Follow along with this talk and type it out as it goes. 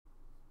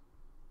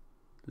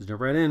Just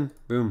jump right in.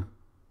 Boom.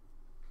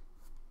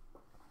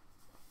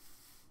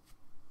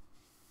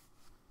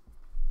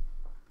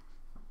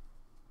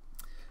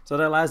 So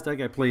that last deck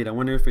I played, I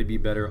wonder if it'd be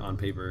better on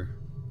paper.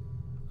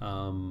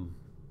 I'm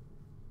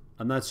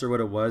not sure what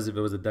it was, if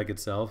it was the deck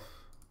itself.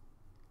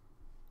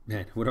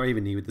 Man, what do I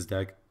even need with this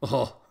deck?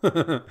 Oh.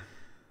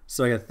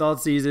 So I got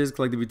Thought Seizes,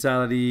 Collective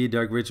Brutality,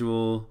 Dark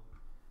Ritual.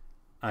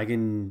 I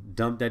can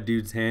dump that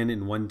dude's hand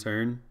in one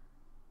turn.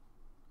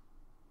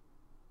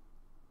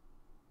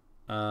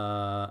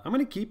 I'm going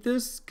to keep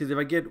this, because if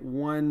I get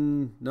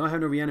one... No, I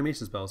have no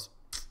reanimation spells.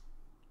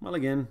 Well,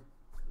 again.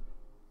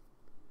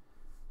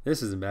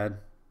 This isn't bad.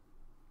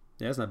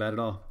 Yeah, it's not bad at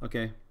all.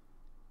 Okay.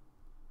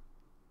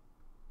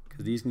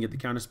 Because these can get the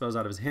counter spells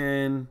out of his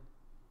hand.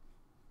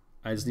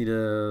 I just need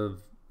to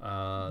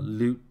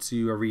loot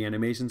to a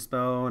reanimation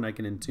spell, and I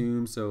can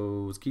entomb,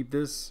 so let's keep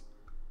this.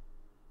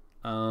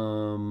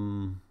 I'll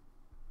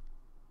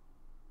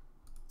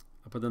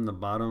put them in the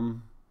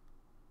bottom.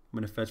 I'm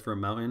going to fetch for a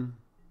mountain.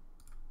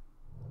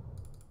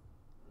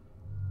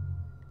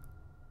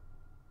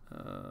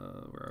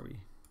 Where are we?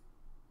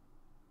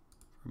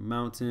 For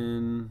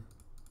mountain.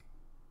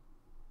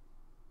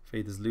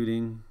 Faith is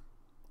looting.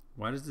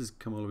 Why does this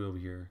come all the way over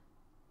here?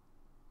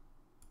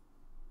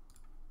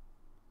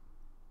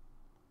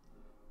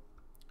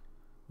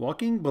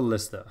 Walking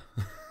Ballista.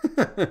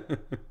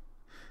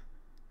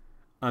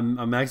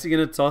 I'm actually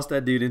gonna toss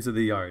that dude into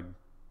the yard,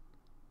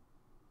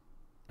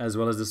 as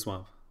well as the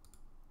swamp.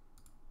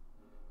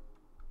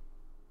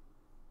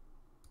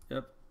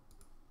 Yep.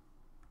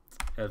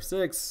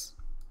 F6.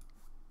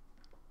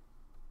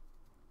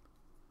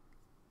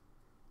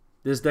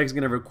 This deck's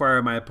gonna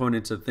require my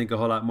opponent to think a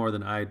whole lot more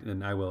than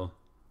I will.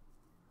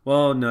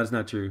 Well, no, that's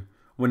not true.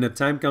 When the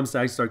time comes to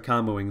actually start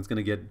comboing, it's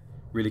gonna get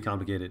really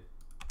complicated.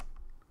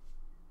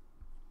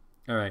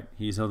 Alright,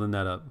 he's holding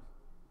that up.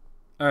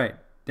 Alright,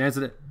 dance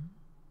it.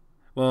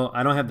 Well,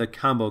 I don't have the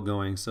combo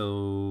going,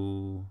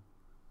 so...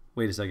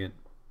 Wait a second.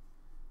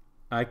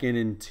 I can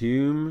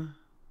entomb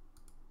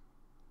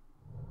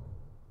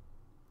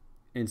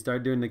and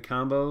start doing the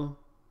combo.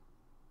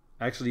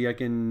 Actually, I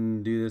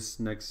can do this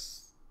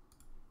next...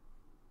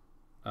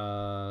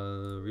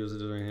 Real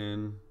Scissors right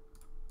hand.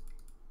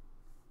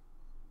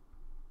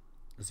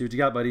 Let's see what you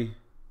got, buddy.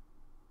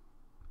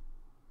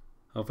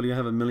 Hopefully you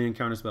have a million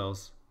counter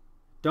spells.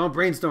 Don't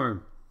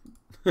brainstorm.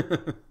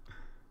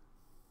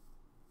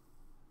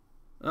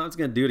 Oh, it's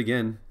gonna do it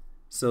again.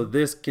 So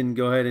this can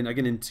go ahead and I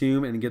can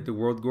entomb and get the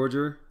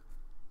Worldgorger.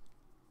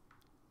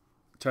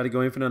 Try to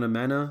go infinite on a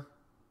mana,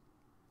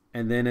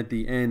 and then at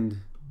the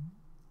end,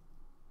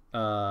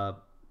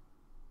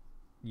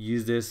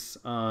 use this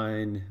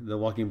on the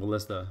Walking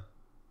Ballista.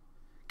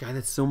 God,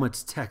 that's so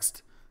much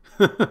text.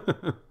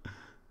 Hold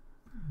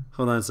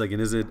on a second.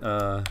 Is it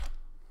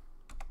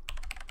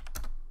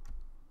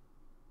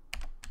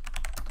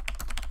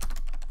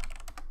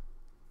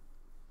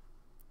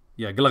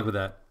yeah, good luck with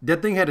that.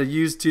 That thing had to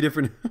use two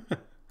different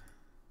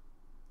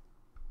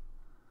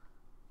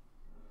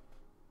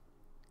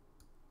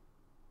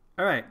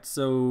Alright,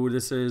 so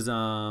this is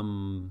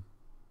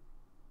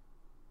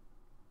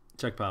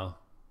check pile.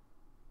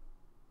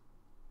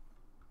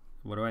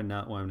 What do I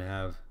not want him to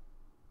have?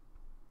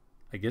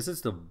 I guess it's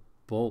the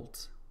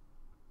bolt.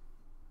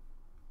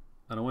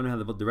 I don't want to have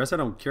the bolt. The rest I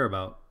don't care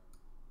about.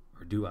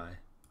 Or do I?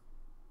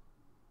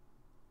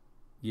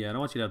 Yeah, I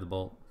don't want you to have the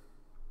bolt.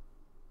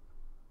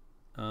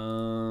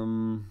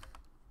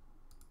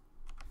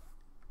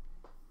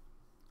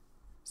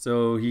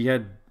 So he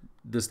had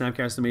the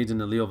Snapcaster Mage and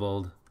the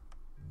Leovold.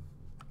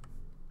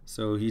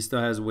 So he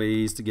still has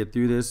ways to get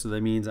through this. So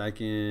that means I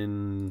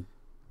can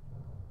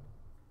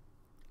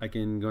go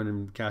ahead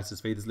and cast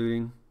his Faith is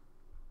Looting.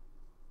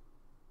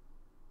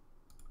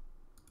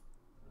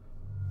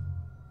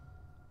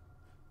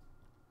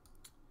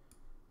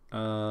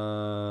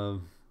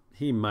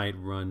 He might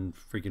run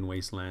freaking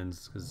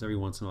Wastelands, because every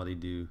once in a while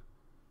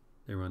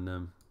they run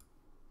them.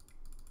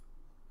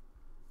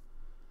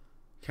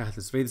 Cast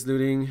his Faith is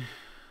Looting.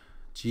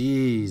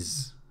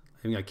 Jeez.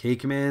 I even got K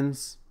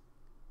commands.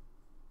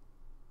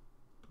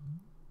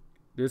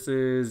 This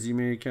is you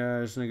may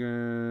cash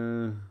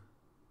nigga.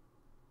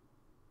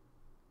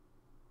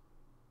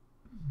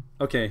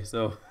 Okay,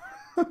 so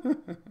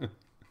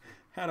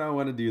how do I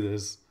want to do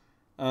this?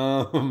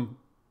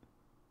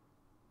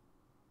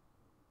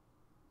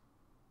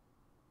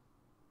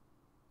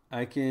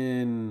 I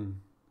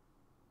can.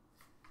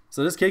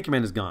 So this K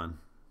command is gone.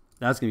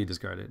 That's gonna be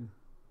discarded.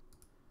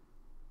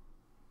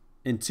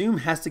 Entomb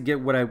has to get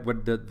what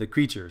the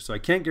creature, so I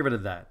can't get rid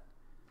of that.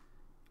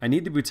 I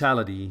need the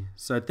brutality,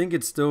 so I think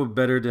it's still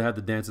better to have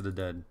the Dance of the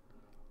Dead.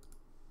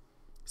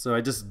 So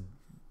I just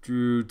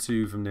drew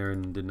two from there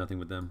and did nothing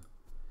with them.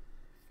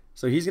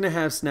 So he's gonna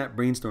have Snap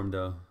Brainstorm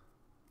though.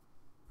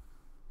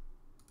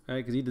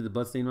 Alright, because he did the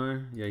Bloodstain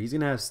Wire. Yeah, he's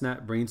gonna have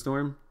Snap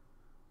Brainstorm.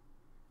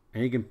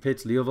 And he can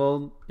pitch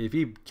Leovold. If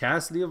he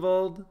casts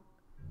Leovold,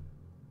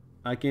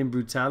 I can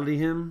Brutality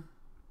him.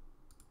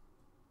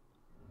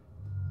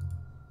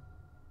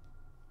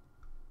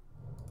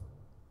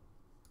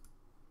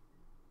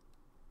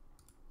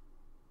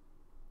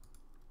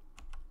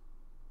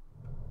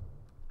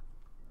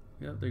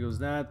 Yep, there goes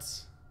that.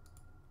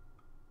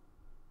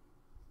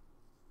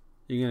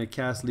 You're going to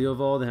cast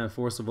Leovold and have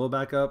Force of Will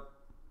back up.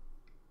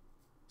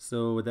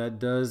 So what that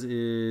does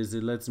is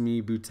it lets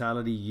me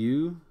Brutality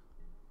you.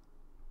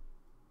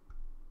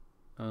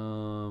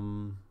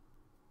 And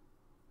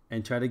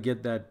try to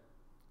get that.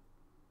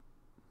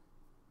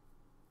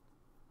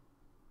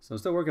 So I'm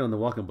still working on the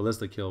Walking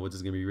Ballista kill, which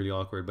is going to be really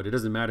awkward. But it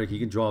doesn't matter. He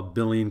can draw a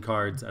billion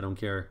cards. I don't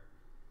care.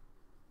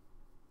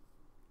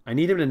 I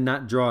need him to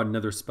not draw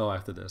another spell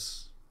after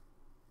this.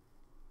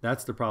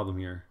 That's the problem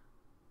here.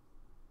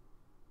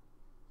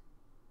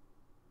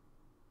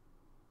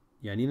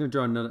 Yeah, I need him to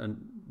draw another,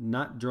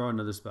 not draw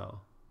another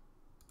spell.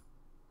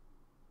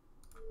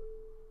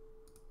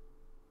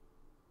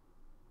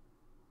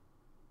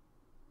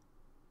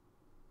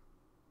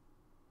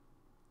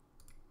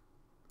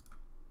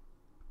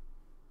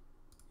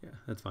 Yeah,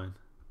 that's fine.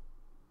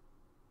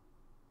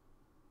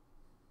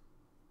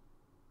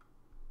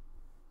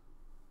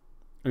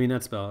 I mean,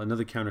 that spell,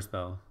 another counter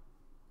spell.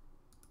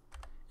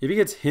 If he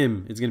gets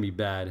him, it's going to be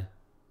bad.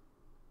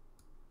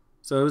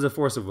 So it was a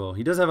Force of Will.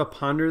 He does have a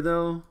Ponder,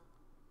 though.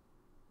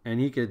 And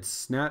he could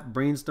snap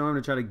Brainstorm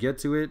to try to get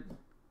to it.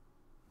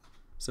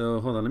 So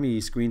hold on, let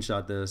me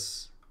screenshot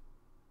this.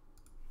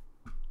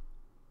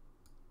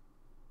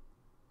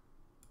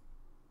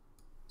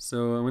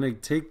 So I'm going to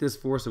take this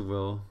Force of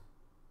Will.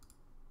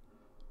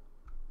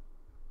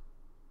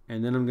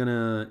 And then I'm going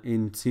to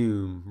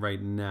Entomb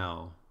right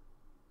now.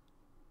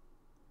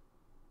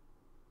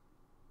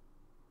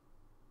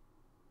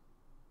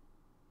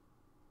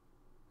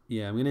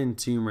 Yeah, I'm going to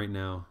Entomb right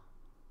now.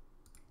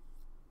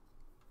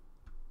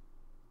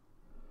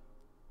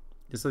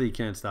 Just so that he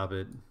can't stop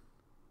it.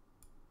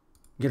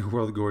 Get a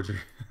Worldgorger.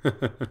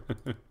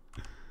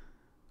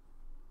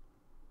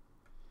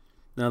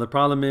 Now the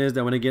problem is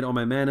that when I get all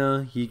my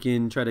mana, he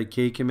can try to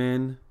K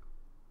command.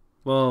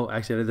 Well,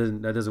 actually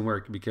that doesn't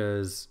work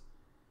because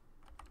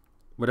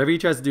whatever he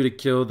tries to do to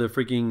kill the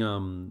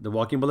freaking the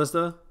Walking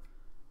Ballista,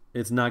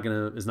 it's not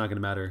gonna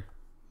matter.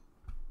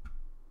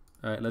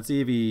 All right, let's see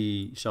if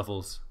he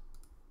shuffles.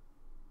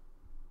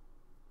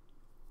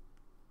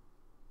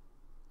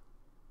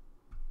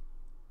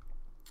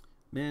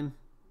 Man,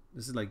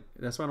 this is like,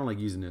 that's why I don't like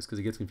using this, because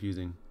it gets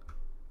confusing.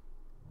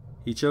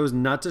 He chose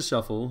not to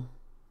shuffle.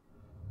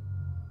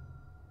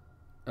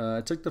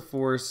 I took the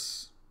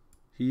Force.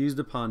 He used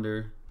the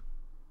Ponder.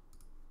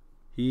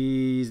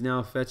 He's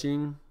now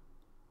fetching.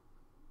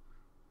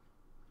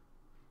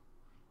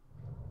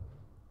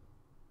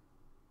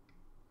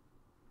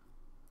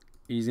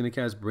 He's going to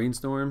cast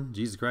Brainstorm.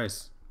 Jesus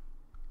Christ.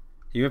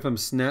 He went from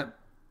Snap,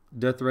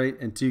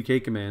 Deathrite, and 2 K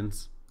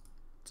commands.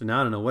 So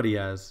now I don't know what he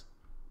has.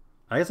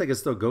 I guess I could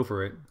still go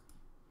for it.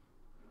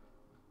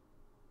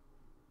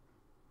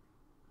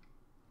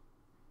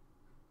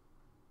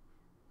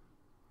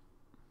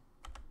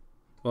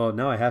 Well,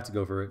 now I have to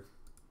go for it.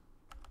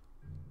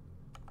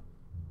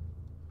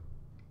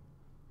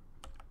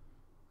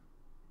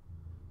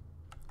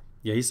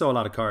 Yeah, he saw a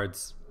lot of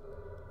cards.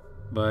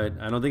 But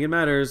I don't think it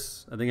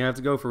matters. I think I have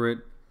to go for it.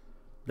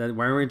 Why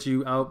weren't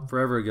you out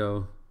forever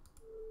ago?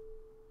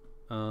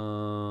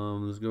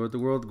 Let's go with the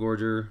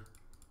Worldgorger.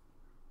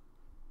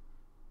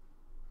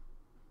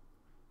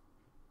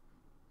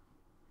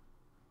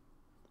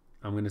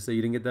 I'm going to say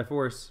you didn't get that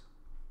Force.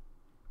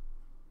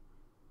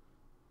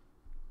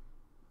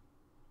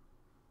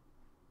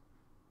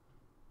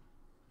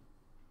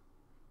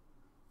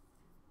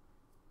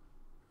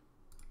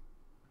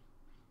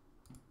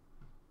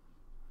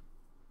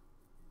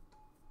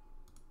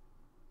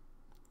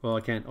 Well,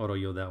 I can't auto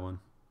yield that one.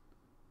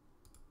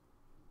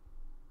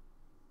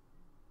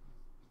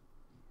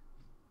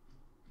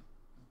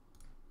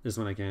 This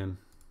one I can.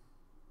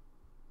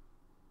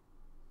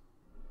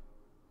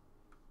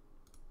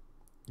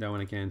 That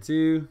one I can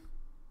too.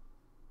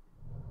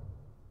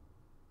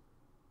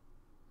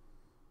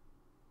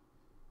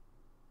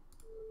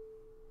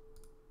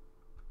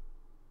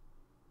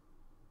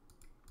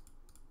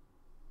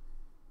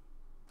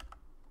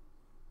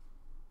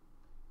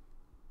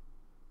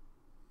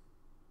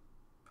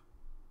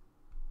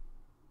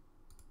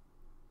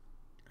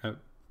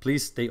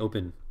 Please stay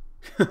open.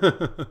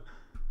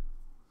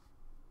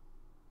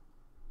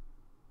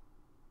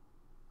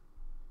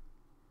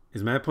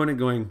 Is my opponent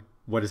going,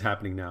 what is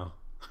happening now?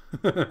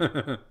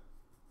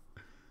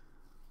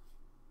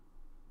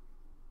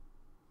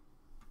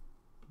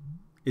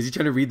 Is he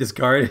trying to read this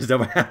card? Is that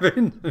what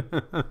happened?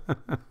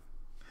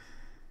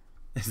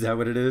 Is that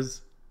what it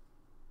is?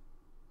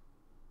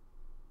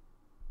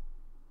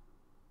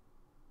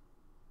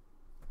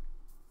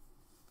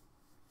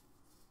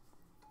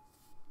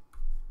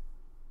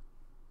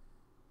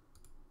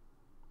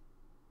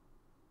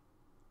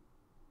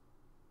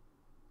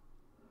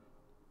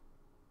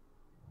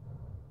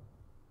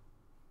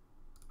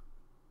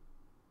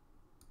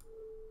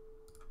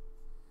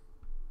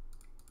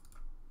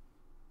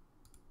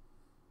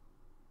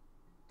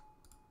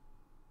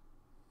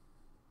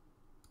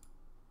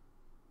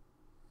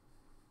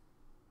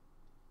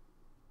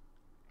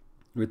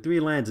 With 3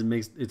 lands,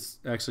 it's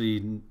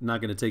actually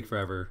not going to take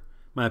forever.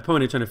 My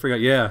opponent trying to figure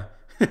out, yeah,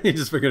 He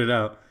just figured it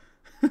out.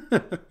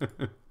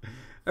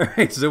 All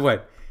right, so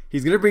what?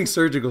 He's going to bring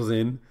surgicals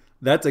in.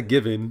 That's a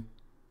given.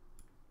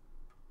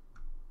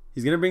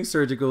 He's going to bring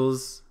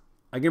surgicals.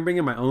 I can bring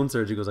in my own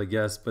surgicals, I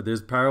guess, but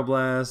there's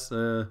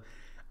Pyroblast.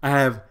 I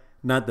have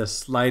not the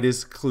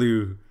slightest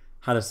clue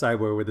how to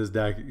sideboard with this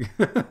deck.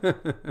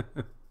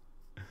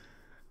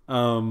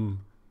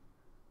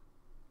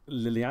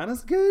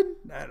 Liliana's good?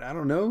 I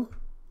don't know.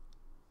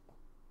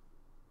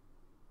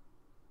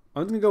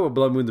 I'm going to go with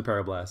Blood Moon to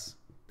Pyroblast.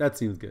 That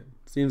seems good.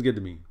 Seems good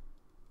to me.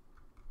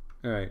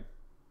 All right.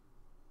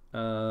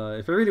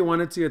 If I really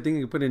wanted to, I think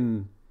I could put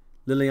in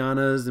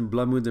Liliana's and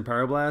Blood Moons and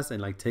Pyroblast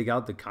and like take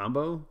out the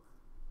combo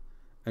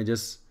and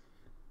just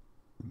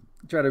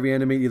try to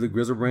reanimate either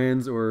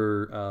Griselbrands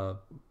or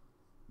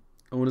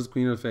Ona's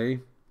Queen of Fae.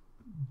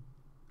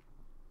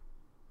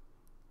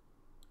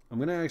 I'm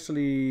going to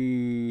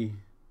actually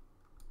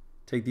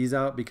take these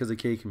out because of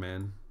K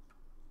Command.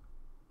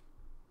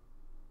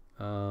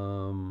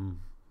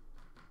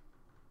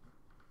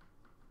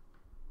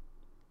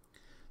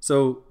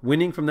 So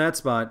winning from that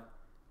spot,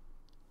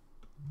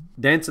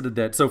 Dance of the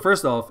Dead. So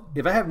first off,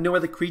 if I have no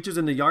other creatures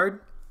in the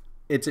yard,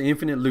 it's an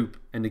infinite loop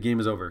and the game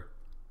is over,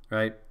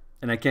 right?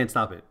 And I can't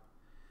stop it.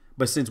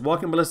 But since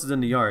Walking Ballista is in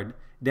the yard,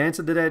 Dance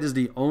of the Dead is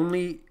the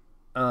only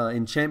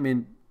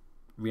enchantment,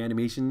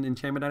 reanimation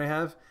enchantment that I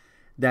have.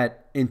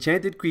 That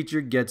enchanted creature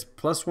gets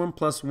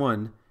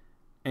 +1/+1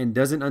 and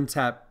doesn't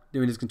untap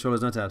during his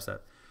controller's untap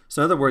step.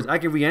 So in other words, I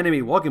can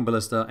reanimate Walking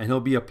Ballista and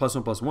he'll be a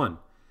 +1/+1.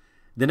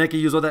 Then I can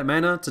use all that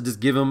mana to just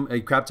give him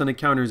a crap ton of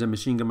counters and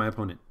machine gun my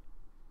opponent.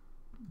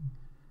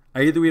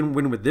 I either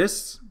win with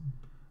this,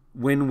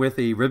 win with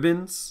a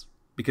Ribbons,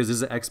 because this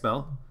is an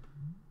X-Spell,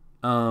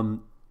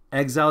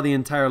 exile the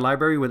entire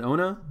library with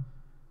Ona,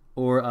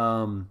 or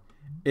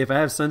if I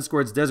have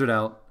Sunscorched Desert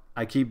out,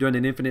 I keep doing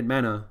an infinite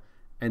mana,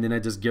 and then I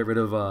just get rid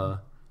of, I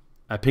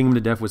ping him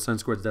to death with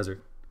Sunscorched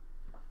Desert.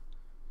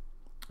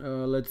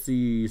 Let's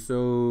see,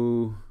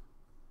 so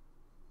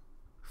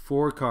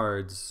 4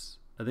 cards.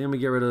 I think I'm going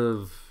to get rid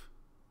of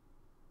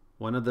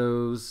one of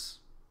those.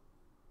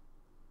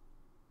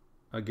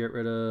 I'll get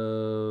rid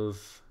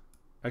of...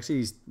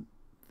 Actually,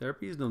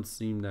 therapies don't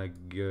seem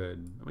that good.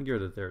 I'm going to get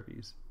rid of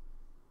therapies.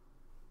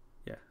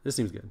 Yeah, this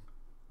seems good.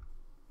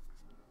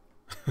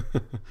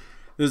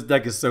 This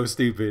deck is so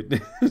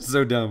stupid. It's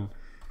so dumb.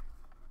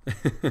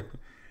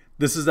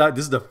 This is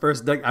the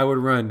first deck I would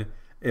run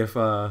if...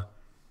 Well,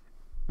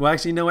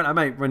 actually, you know what? I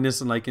might run this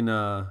in like in...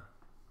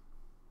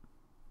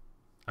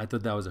 I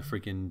thought that was a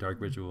freaking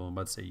Dark Ritual. I'm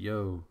about to say,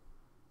 yo.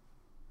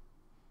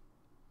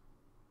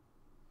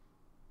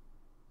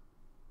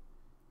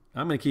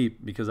 I'm going to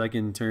keep because I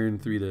can turn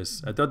 3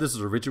 this. I thought this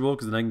was a ritual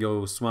because then I can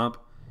go swamp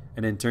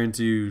and then turn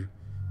to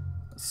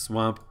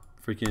swamp,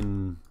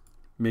 freaking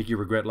make you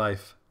regret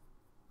life.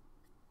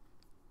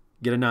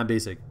 Get a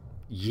non-basic.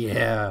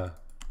 Yeah.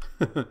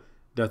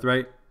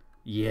 Deathright?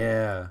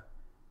 Yeah.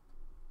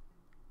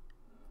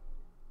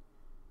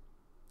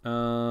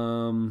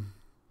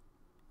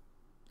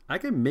 I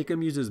can make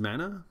him use his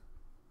mana.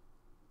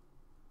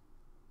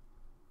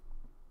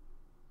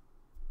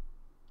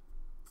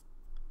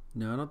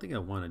 No, I don't think I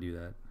want to do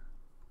that.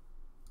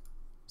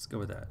 Let's go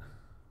with that.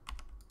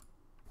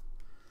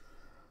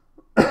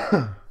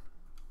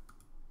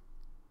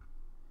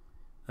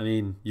 I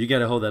mean, you got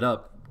to hold that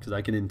up because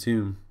I can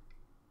entomb.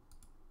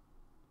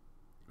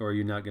 Or are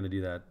you not going to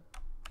do that?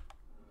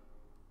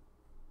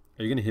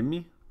 Are you going to hit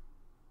me?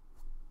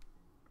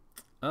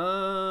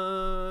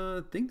 I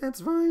think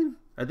that's fine.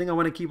 I think I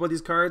want to keep all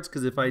these cards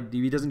because if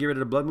he doesn't get rid of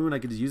the Blood Moon, I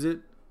could just use it.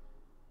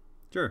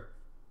 Sure.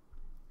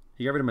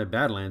 He got rid of my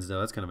Badlands though.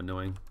 That's kind of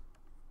annoying.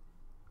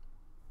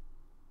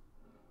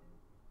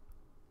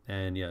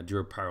 And yeah,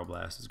 drew a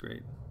Pyroblast is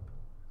great.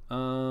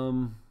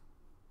 Do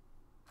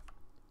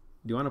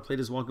you want to play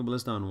this Walking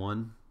Ballista on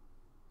 1?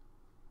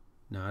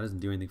 No, it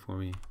doesn't do anything for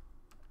me.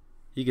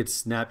 He could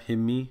snap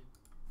him me.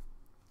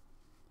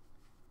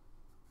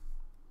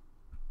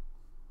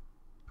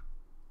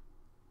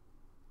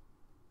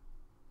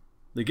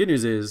 The good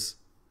news is,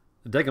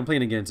 the deck I'm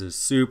playing against is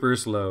super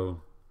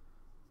slow.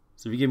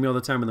 So if you give me all the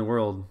time in the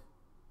world,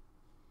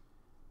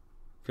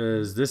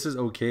 because this is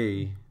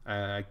okay.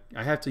 I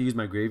have to use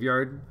my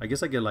graveyard. I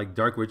guess I get like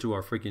Dark Ritual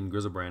or freaking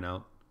Griselbrand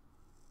out.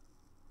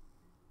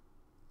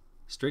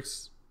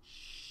 Strix?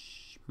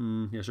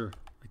 Yeah, sure.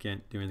 I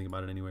can't do anything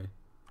about it anyway.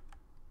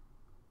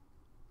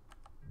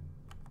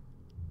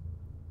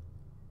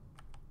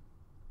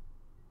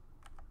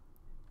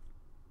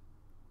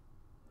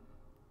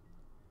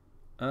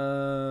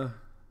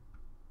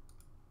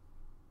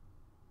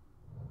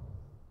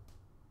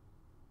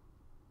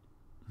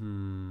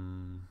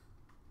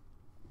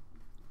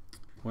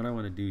 What I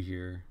want to do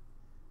here,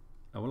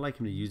 I would like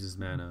him to use his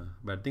mana,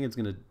 but I think it's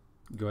gonna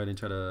go ahead and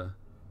try to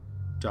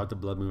drop the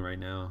Blood Moon right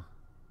now.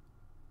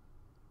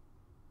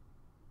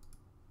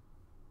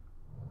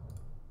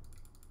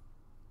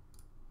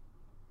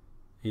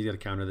 He's got to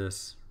counter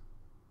this,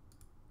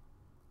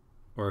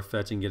 or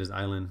fetch and get his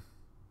island.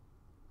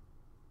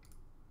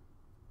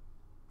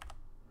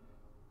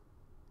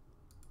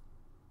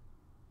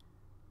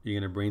 You're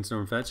gonna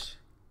brainstorm fetch.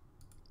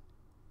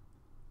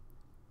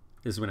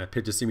 This is when I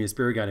pitch a Simian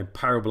Spirit Guide and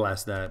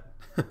Pyroblast that.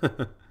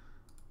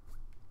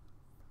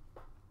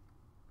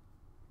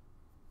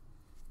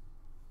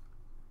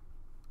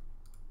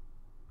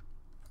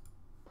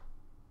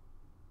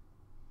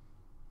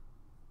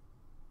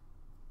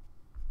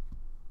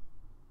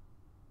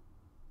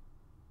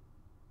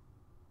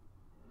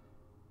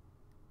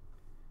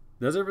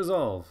 Does it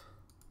resolve?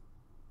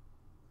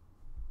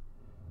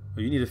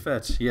 Oh, you need to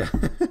fetch. Yeah.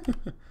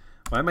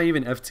 Why am I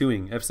even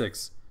F2ing?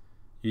 F6.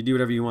 You do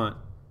whatever you want.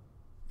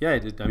 Yeah,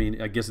 I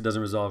mean, I guess it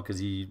doesn't resolve because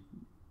he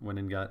went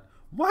and got...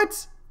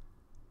 What?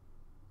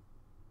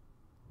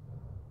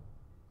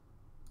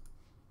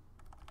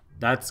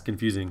 That's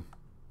confusing.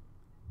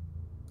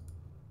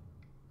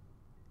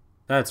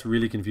 That's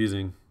really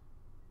confusing.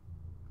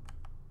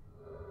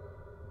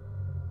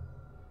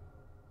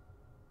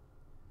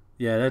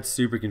 Yeah, that's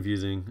super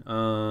confusing. I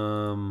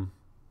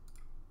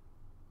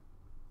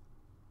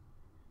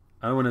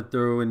don't want to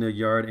throw in the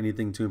yard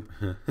anything too...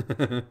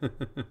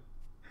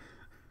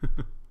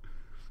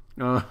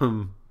 I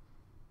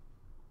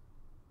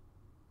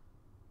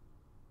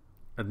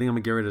think I'm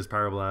gonna get rid of this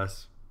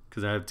Pyroblast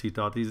because I have two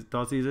Thought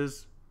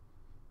Seizes.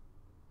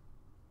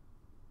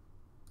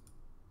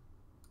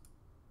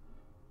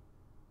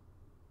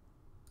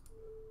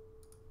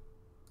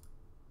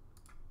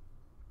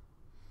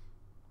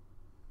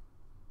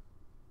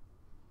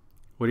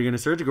 What are you gonna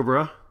surgical,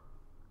 bro?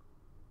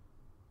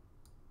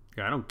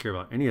 Yeah, I don't care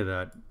about any of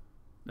that.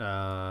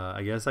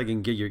 I guess I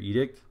can get your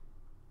edict.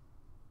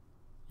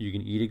 You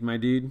can edict my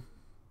dude.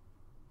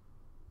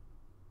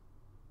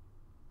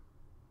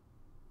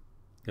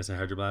 Guess a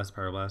Hydroblast,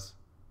 Pyroblast.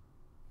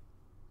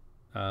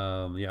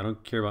 Yeah, I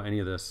don't care about any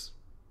of this.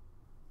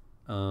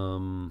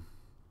 But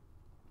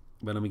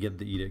let me get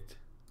the edict.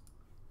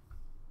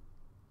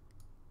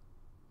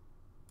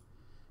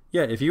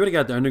 Yeah, if you would have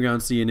got the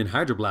Underground Sea and then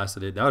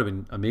Hydroblasted it, that would have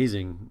been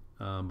amazing.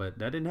 But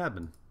that didn't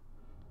happen.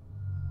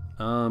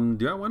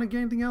 Do I want to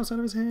get anything else out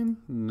of his hand?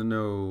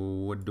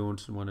 No, I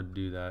don't want to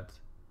do that.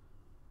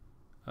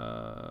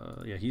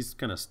 Yeah, he's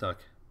kind of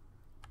stuck.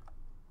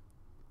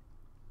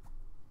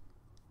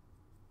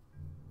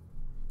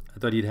 I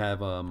thought he'd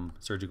have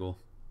surgical.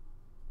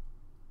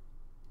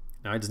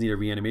 Now I just need a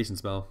reanimation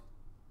spell.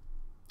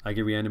 I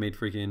can reanimate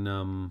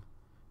freaking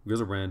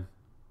Grizzlebrand.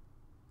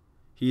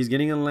 He's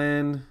getting a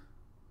land.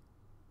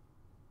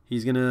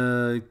 He's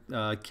gonna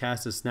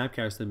cast a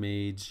Snapcaster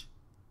Mage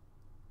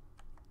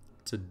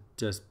to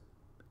just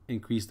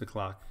increase the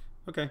clock.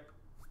 Okay.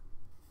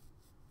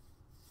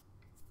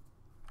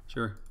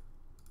 Sure.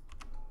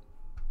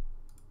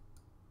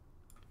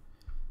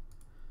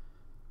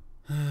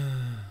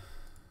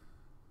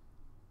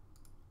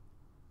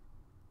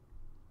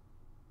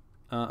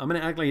 I'm going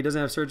to act like he doesn't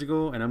have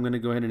surgical, and I'm going to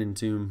go ahead and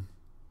entomb.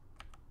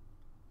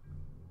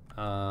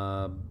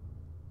 I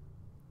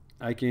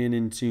can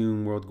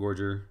entomb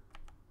Worldgorger.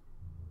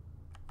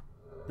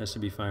 That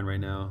should be fine right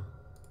now.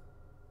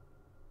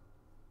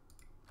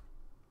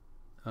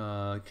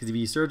 Because if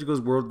he surgicals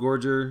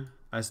Worldgorger,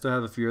 I still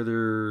have a few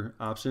other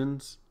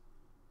options.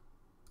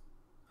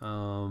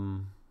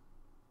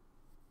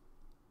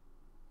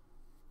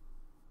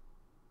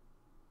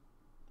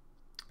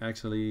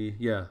 Actually,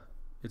 yeah,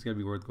 it's gonna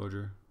be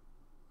Worldgorger.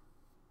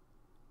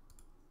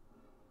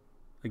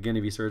 Again,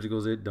 if he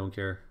surgicals it, don't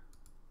care.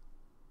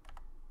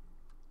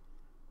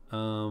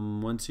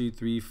 1, 2,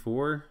 3,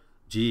 4.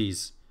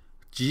 Jeez.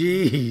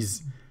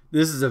 Jeez.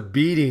 This is a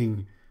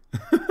beating.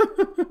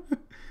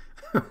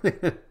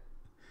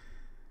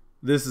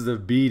 This is a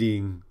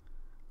beating.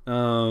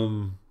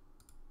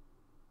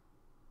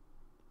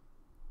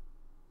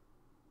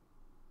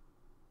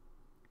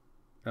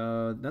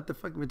 Not the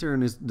fucking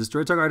return is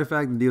destroy target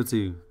artifact and deal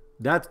 2.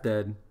 That's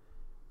dead.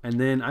 And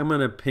then I'm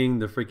gonna ping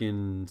the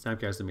freaking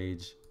Snapcaster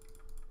Mage.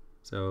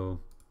 So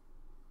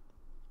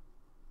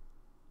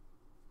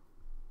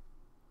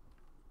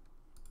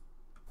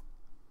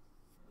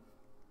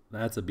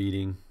that's a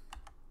beating.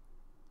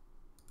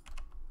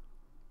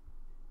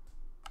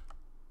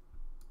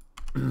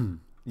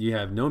 You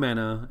have no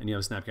mana and you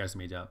have a Snapcaster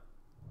Mage out.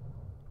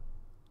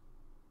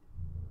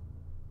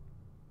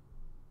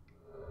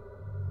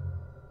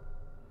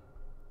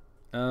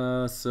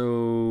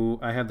 So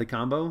I have the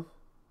combo.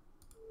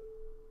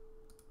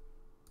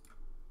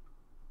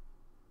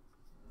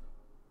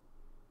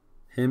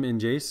 Him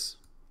and Jace.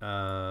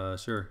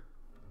 Sure.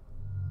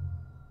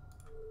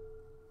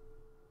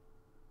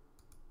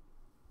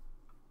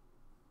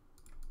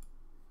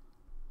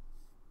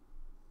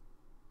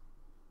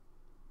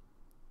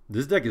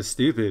 This deck is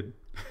stupid.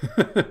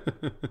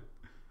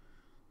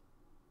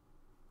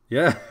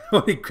 Yeah,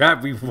 holy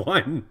crap, we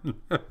won.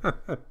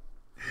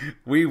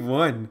 We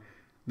won.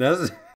 That's